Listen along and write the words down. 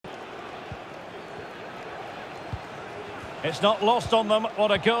It's not lost on them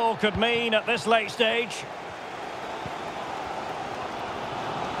what a goal could mean at this late stage.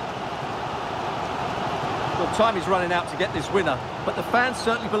 Well, time is running out to get this winner, but the fans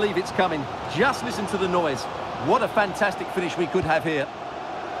certainly believe it's coming. Just listen to the noise. What a fantastic finish we could have here.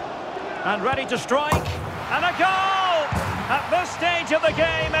 And ready to strike. And a goal! At this stage of the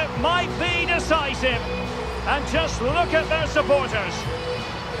game, it might be decisive. And just look at their supporters.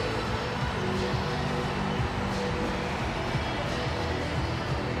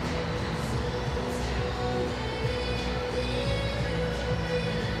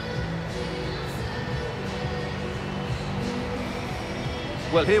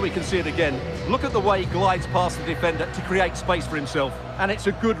 Well, here we can see it again. Look at the way he glides past the defender to create space for himself. And it's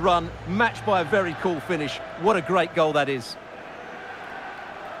a good run, matched by a very cool finish. What a great goal that is.